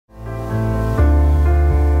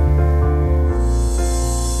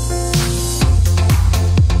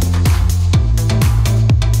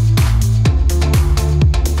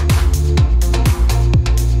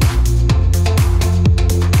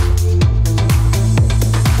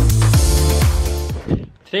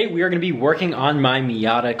Today we are going to be working on my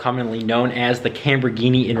MIATA, commonly known as the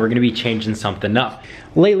CAMBERGHINI, and we're going to be changing something up.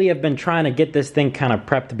 Lately I've been trying to get this thing kind of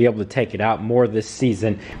prepped to be able to take it out more this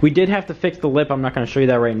season. We did have to fix the lip. I'm not going to show you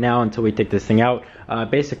that right now until we take this thing out.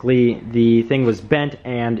 Basically the thing was bent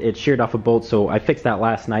and it sheared off a bolt, so I fixed that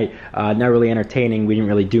last night. Not really entertaining. We didn't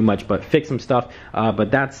really do much but fix some stuff, but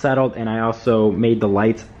that's settled. And I also made the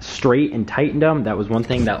lights straight and tightened them. That was one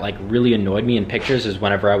thing that like really annoyed me in pictures, is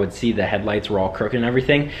whenever I would see the headlights were all crooked and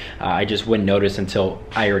everything, I just wouldn't notice until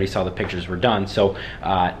I already saw the pictures were done. So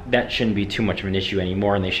that shouldn't be too much of an issue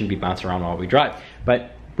anymore, and they shouldn't be bouncing around while we drive.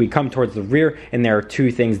 But we come towards the rear and there are two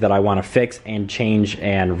things that I want to fix and change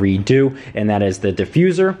and redo, and that is the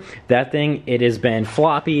diffuser. That thing, it has been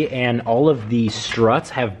floppy and all of the struts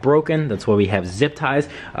have broken. That's why we have zip ties.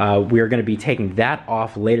 We are going to be taking that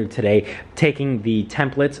off later today, taking the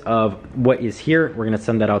templates of what is here. We're going to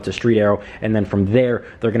send that out to Street Arrow, and then from there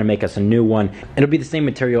they're going to make us a new one. It'll be the same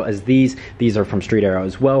material as these. These are from Street Arrow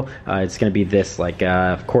as well. It's going to be this like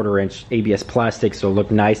 1/4-inch ABS plastic, so it'll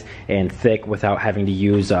look nice and thick without having to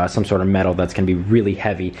use some sort of metal that's going to be really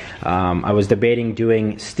heavy. I was debating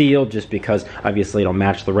doing steel just because obviously it'll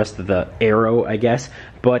match the rest of the Arrow, I guess.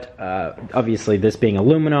 But obviously this being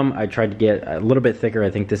aluminum, I tried to get a little bit thicker.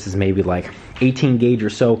 I think this is maybe like 18 gauge or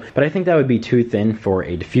so, but I think that would be too thin for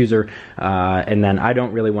a diffuser. And then I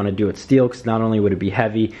don't really want to do it steel, because not only would it be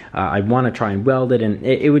heavy, I'd want to try and weld it, and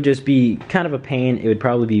it would just be kind of a pain. It would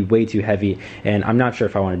probably be way too heavy, and I'm not sure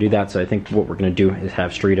if I want to do that. So I think what we're going to do is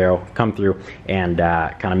have Street Arrow come through and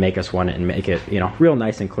kind of make us one and make it, you know, real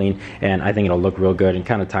nice and clean. And I think it'll look real good and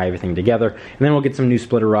kind of tie everything together. And then we'll get some new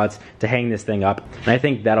splitter rods to hang this thing up, and I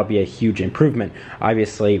think that'll be a huge improvement.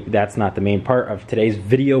 Obviously that's not the main part of today's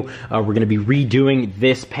video. We're going to be redoing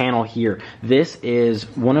this panel here. This is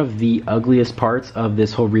one of the ugliest parts of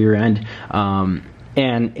this whole rear end,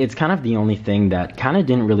 and it's kind of the only thing that kind of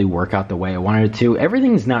didn't really work out the way I wanted it to.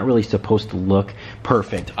 Everything's not really supposed to look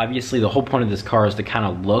perfect. Obviously the whole point of this car is to kind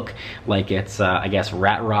of look like it's I guess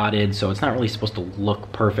rat rotted, so it's not really supposed to look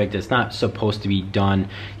perfect. It's not supposed to be done,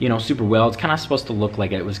 you know, super well. It's kind of supposed to look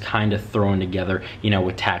like it was kind of thrown together, you know,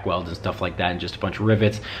 with tack welds and stuff like that, and just a bunch of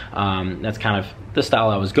rivets. That's kind of the style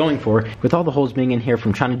I was going for, with all the holes being in here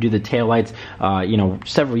from trying to do the taillights you know,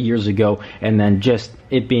 several years ago, and then just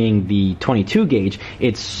it being the 22 gauge,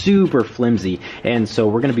 it's super flimsy. And so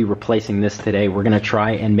we're going to be replacing this today. We're going to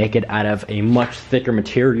try and make it out of a much thicker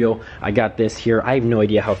material. I got this here. I have no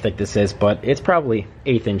idea how thick this is, but it's probably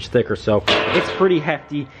 1/8 inch thick or so. It's pretty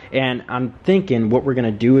hefty, and I'm thinking what we're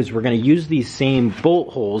going to do is we're going to use these same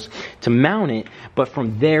bolt holes to mount it, but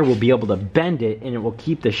from there we'll be able to bend it and it will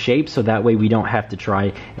keep the shape, so that way we don't have to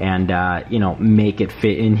try and you know, make it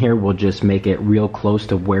fit in here. We'll just make it real close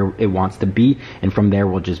to where it wants to be, and from there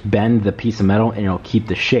we'll just bend the piece of metal and it'll keep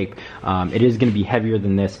the shape. It is going to be heavier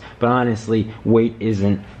than this, but honestly weight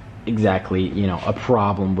isn't exactly, you know, a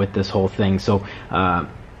problem with this whole thing. So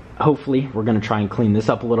hopefully we're going to try and clean this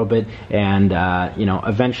up a little bit, and you know,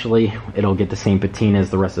 eventually it'll get the same patina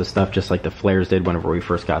as the rest of the stuff, just like the flares did whenever we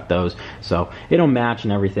first got those. So it'll match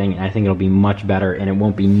and everything, and I think it'll be much better, and it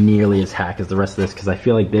won't be nearly as hack as the rest of this, because I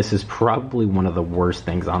feel like this is probably one of the worst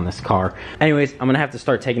things on this car. Anyways, I'm gonna have to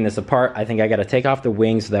start taking this apart. I think I got to take off the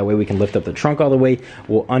wings so that way we can lift up the trunk all the way.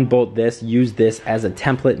 We'll unbolt this, use this as a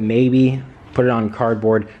template, maybe put it on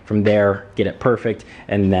cardboard, from there get it perfect,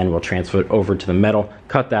 and then we'll transfer it over to the metal,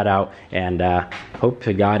 cut that out, and hope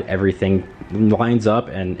to God everything lines up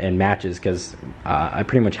and matches, because I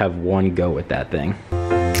pretty much have one go with that thing.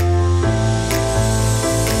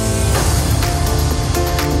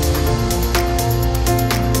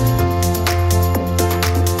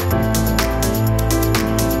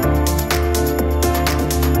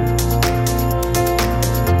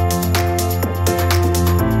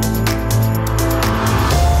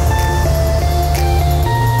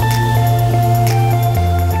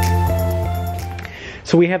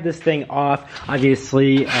 So we have this thing off.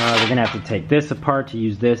 Obviously, we're gonna have to take this apart to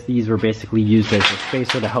use this. These were basically used as a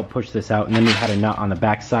spacer to help push this out, and then we had a nut on the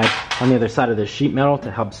back side, on the other side of the sheet metal,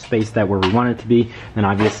 to help space that where we want it to be. And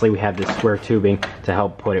obviously we have this square tubing to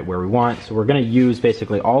help put it where we want. So we're gonna use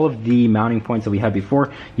basically all of the mounting points that we had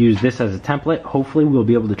before, use this as a template. Hopefully we'll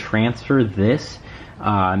be able to transfer this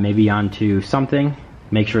maybe onto something,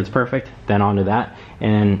 make sure it's perfect, then onto that,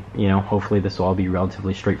 and you know, hopefully this will all be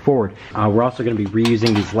relatively straightforward. We're also going to be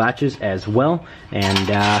reusing these latches as well, and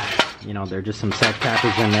you know, they're just some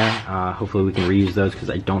self-tappers in there. Hopefully we can reuse those because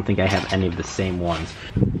I don't think I have any of the same ones.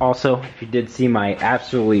 Also, if you did see my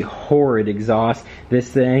absolutely horrid exhaust,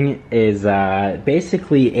 this thing is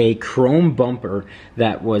basically a chrome bumper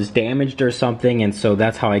that was damaged or something, and so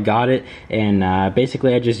that's how I got it. And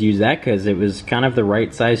basically I just used that because it was kind of the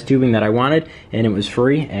right size tubing that I wanted, and it was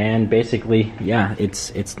free. And basically, yeah,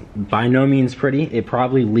 it's by no means pretty. It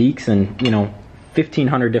probably leaks in, you know,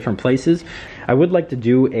 1,500 different places. I would like to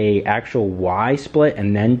do a actual Y split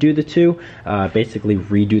and then do the two, basically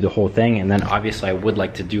redo the whole thing. And then obviously I would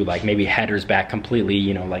like to do like maybe headers back completely,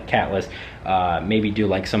 you know, like catless, maybe do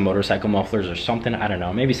like some motorcycle mufflers or something. I don't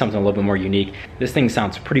know, maybe something a little bit more unique. This thing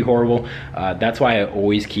sounds pretty horrible. That's why I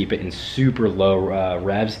always keep it in super low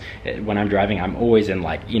revs. When I'm driving, I'm always in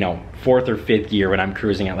like, you know, 4th or 5th gear when I'm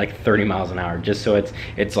cruising at like 30 miles an hour, just so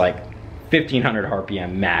it's like 1,500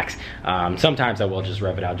 RPM max. Sometimes I will just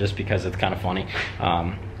rev it out just because it's kind of funny.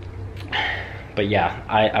 But yeah,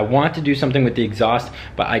 I want to do something with the exhaust,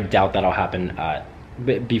 but I doubt that'll happen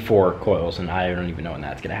before coils, and I don't even know when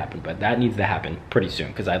that's gonna happen, but that needs to happen pretty soon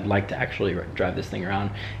because I'd like to actually drive this thing around.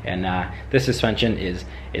 And this suspension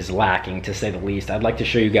is lacking, to say the least. I'd like to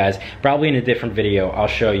show you guys, probably in a different video, I'll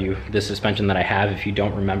show you the suspension that I have if you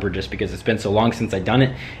don't remember, just because it's been so long since I've done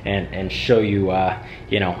it, and show you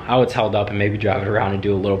you know, how it's held up, and maybe drive it around and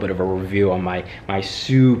do a little bit of a review on my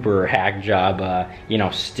super hack job you know,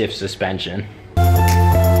 stiff suspension.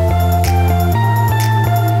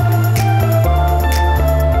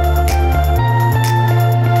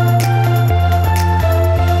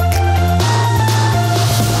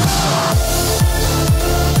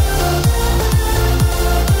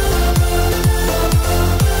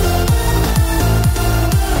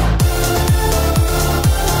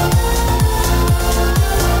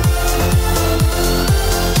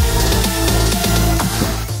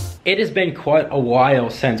 It has been quite a while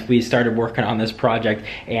since we started working on this project,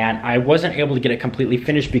 and I wasn't able to get it completely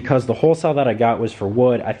finished because the hole saw that I got was for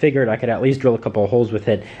wood. I figured I could at least drill a couple of holes with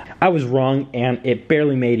it. I was wrong, and it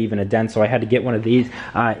barely made even a dent, so I had to get one of these.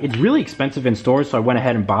 It's really expensive in stores, so I went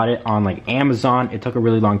ahead and bought it on like Amazon. It took a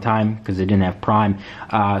really long time because it didn't have Prime,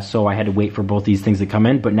 so I had to wait for both these things to come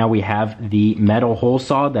in. But now we have the metal hole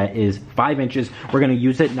saw that is 5 inches. We're going to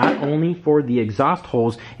use it not only for the exhaust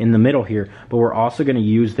holes in the middle here, but we're also going to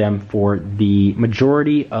use them for the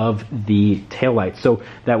majority of the taillights, so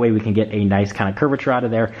that way we can get a nice kind of curvature out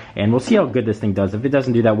of there. And we'll see how good this thing does. If it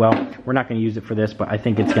doesn't do that well, we're not going to use it for this, but I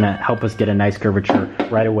think it's going to help us get a nice curvature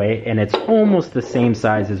right away. And it's almost the same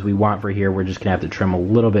size as we want for here. We're just going to have to trim a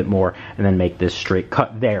little bit more and then make this straight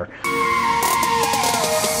cut there.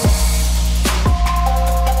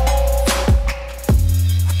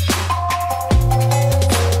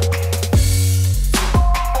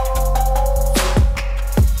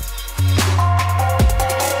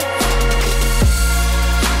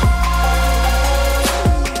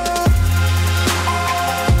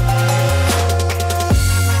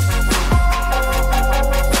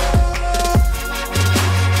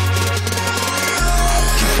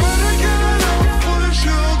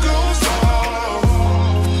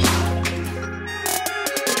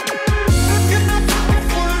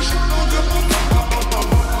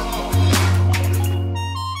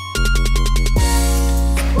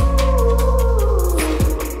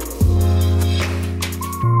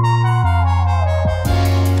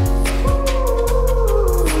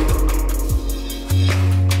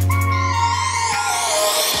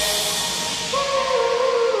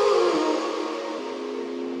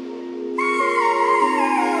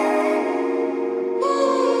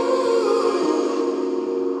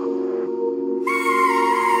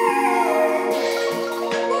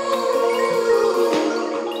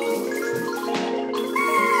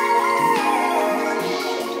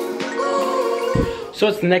 So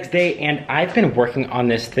it's the next day, and I've been working on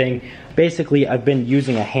this thing. Basically, I've been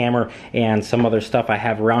using a hammer and some other stuff I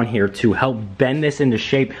have around here to help bend this into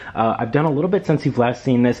shape. I've done a little bit since you've last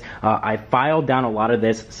seen this. I filed down a lot of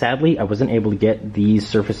this. Sadly, I wasn't able to get these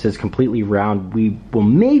surfaces completely round. We will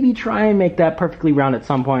maybe try and make that perfectly round at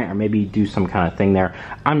some point, or maybe do some kind of thing there.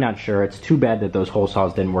 I'm not sure. It's too bad that those hole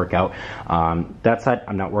saws didn't work out. That side,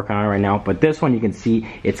 I'm not working on it right now, but this one you can see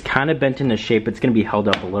it's kind of bent into shape. It's going to be held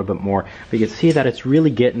up a little bit more, but you can see that it's really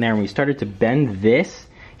getting there. And we started to bend this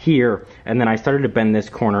here, and then I started to bend this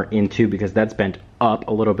corner in too, because that's bent up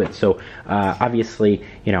a little bit. So obviously,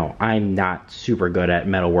 you know, I'm not super good at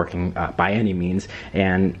metalworking by any means,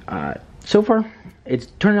 and so far it's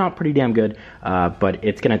turning out pretty damn good, but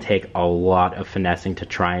it's gonna take a lot of finessing to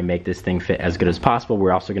try and make this thing fit as good as possible.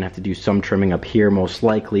 We're also gonna have to do some trimming up here, most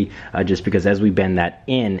likely, just because as we bend that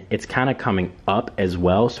in, it's kind of coming up as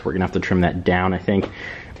well, so we're gonna have to trim that down, I think.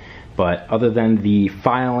 But other than the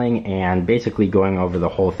filing and basically going over the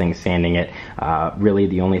whole thing, sanding it, really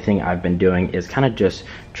the only thing I've been doing is kind of just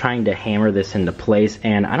trying to hammer this into place.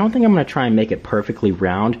 And I don't think I'm going to try and make it perfectly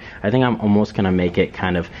round. I think I'm almost going to make it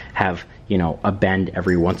kind of have, you know, a bend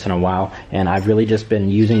every once in a while. And I've really just been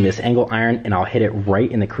using this angle iron, and I'll hit it right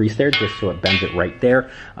in the crease there just so it bends it right there.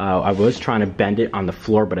 I was trying to bend it on the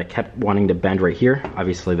floor, but I kept wanting to bend right here.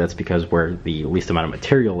 Obviously that's because where the least amount of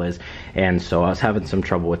material is, and so I was having some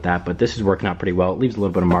trouble with that, but this is working out pretty well. It leaves a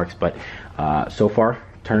little bit of marks, but so far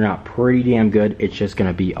turning out pretty damn good. It's just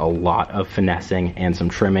gonna be a lot of finessing and some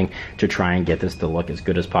trimming to try and get this to look as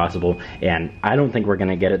good as possible. And I don't think we're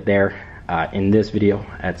gonna get it there in this video.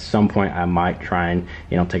 At some point I might try and,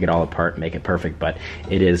 you know, take it all apart, make it perfect, but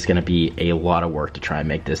it is gonna be a lot of work to try and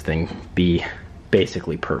make this thing be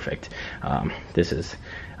basically perfect. This is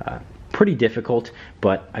pretty difficult,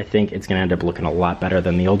 but I think it's gonna end up looking a lot better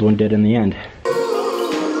than the old one did in the end.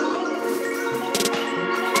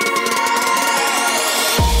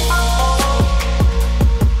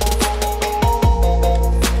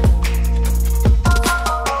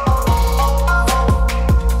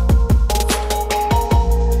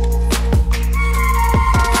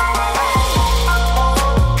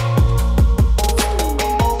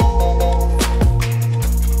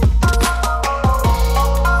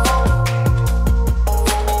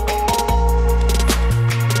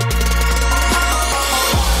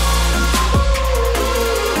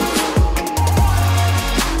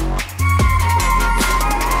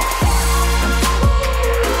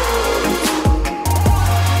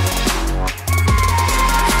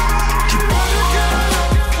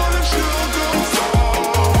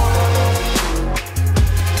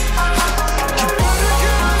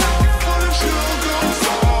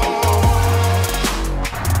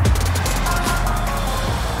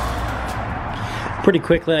 Pretty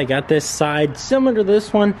quickly, I got this side similar to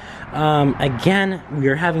this one. Again, we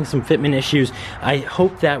are having some fitment issues. I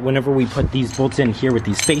hope that whenever we put these bolts in here with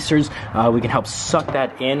these spacers, we can help suck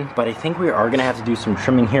that in, but I think we are gonna have to do some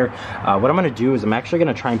trimming here. What I'm gonna do is I'm actually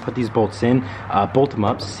gonna try and put these bolts in, bolt them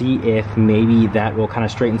up, see if maybe that will kind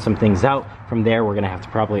of straighten some things out. From there, we're gonna have to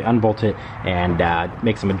probably unbolt it and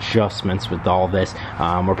make some adjustments with all this.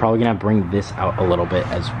 We're probably gonna bring this out a little bit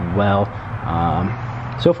as well.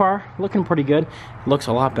 So far, looking pretty good. Looks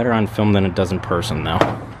a lot better on film than it does in person though.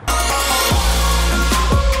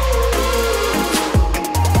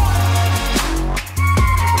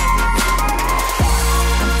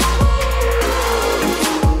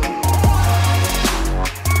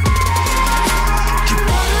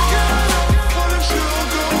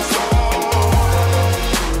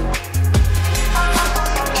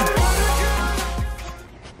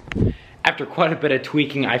 After quite a bit of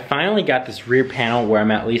tweaking, I finally got this rear panel where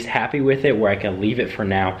I'm at least happy with it, where I can leave it for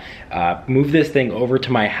now, move this thing over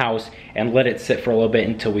to my house and let it sit for a little bit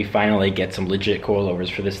until we finally get some legit coilovers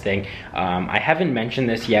for this thing. I haven't mentioned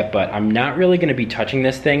this yet, but I'm not really gonna be touching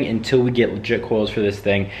this thing until we get legit coils for this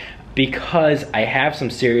thing, because I have some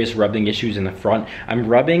serious rubbing issues in the front. I'm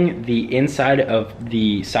rubbing the inside of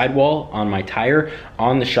the sidewall on my tire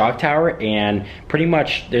on the shock tower, and pretty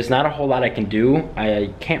much there's not a whole lot I can do.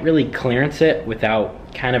 I can't really clearance it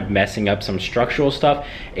without kind of messing up some structural stuff,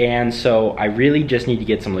 and so I really just need to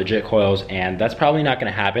get some legit coils, and that's probably not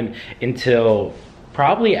gonna happen until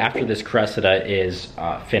probably after this Cressida is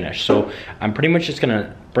finished. So I'm pretty much just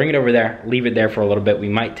gonna bring it over there, leave it there for a little bit. We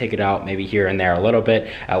might take it out maybe here and there a little bit.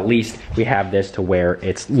 At least we have this to where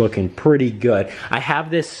it's looking pretty good. I have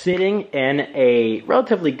this sitting in a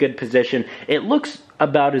relatively good position. It looks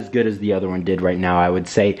about as good as the other one did right now, I would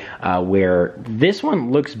say, where this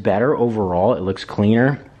one looks better overall. It looks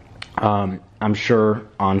cleaner. I'm sure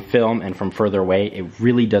on film and from further away, it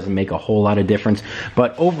really doesn't make a whole lot of difference.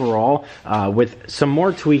 But overall, with some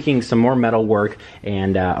more tweaking, some more metal work,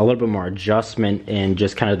 and a little bit more adjustment in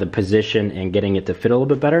just kind of the position and getting it to fit a little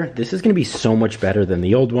bit better, this is gonna be so much better than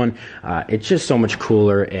the old one. It's just so much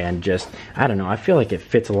cooler, and just, I don't know, I feel like it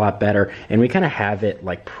fits a lot better. And we kind of have it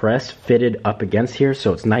like press fitted up against here,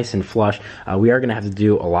 so it's nice and flush. We are gonna have to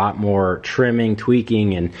do a lot more trimming,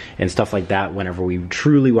 tweaking, and stuff like that whenever we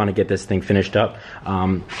truly wanna get this thing finished up.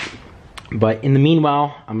 But in the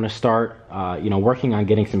meanwhile, I'm gonna start working on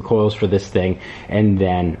getting some coils for this thing, and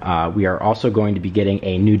then we are also going to be getting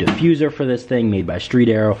a new diffuser for this thing made by Street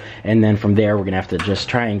Arrow, and then from there we're gonna have to just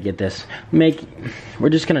try and get this, we're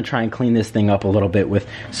just gonna try and clean this thing up a little bit with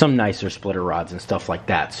some nicer splitter rods and stuff like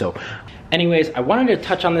that. So anyways, I wanted to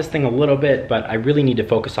touch on this thing a little bit, but I really need to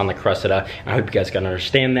focus on the Cressida, and I hope you guys can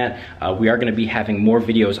understand that. We are gonna be having more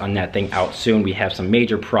videos on that thing out soon. We have some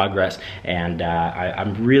major progress, and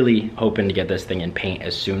I'm really hoping to get this thing in paint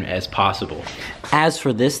as soon as possible. possible. As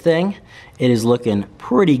for this thing, it is looking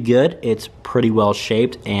pretty good. It's pretty well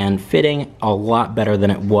shaped and fitting a lot better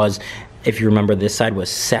than it was. If you remember, this side was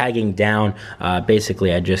sagging down.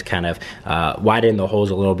 Basically, I just kind of widened the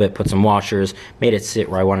holes a little bit, put some washers, made it sit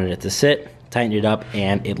where I wanted it to sit, tightened it up,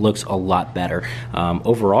 and it looks a lot better.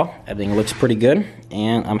 Overall, everything looks pretty good,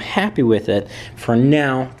 and I'm happy with it for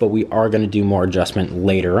now, but we are gonna do more adjustment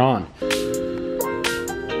later on.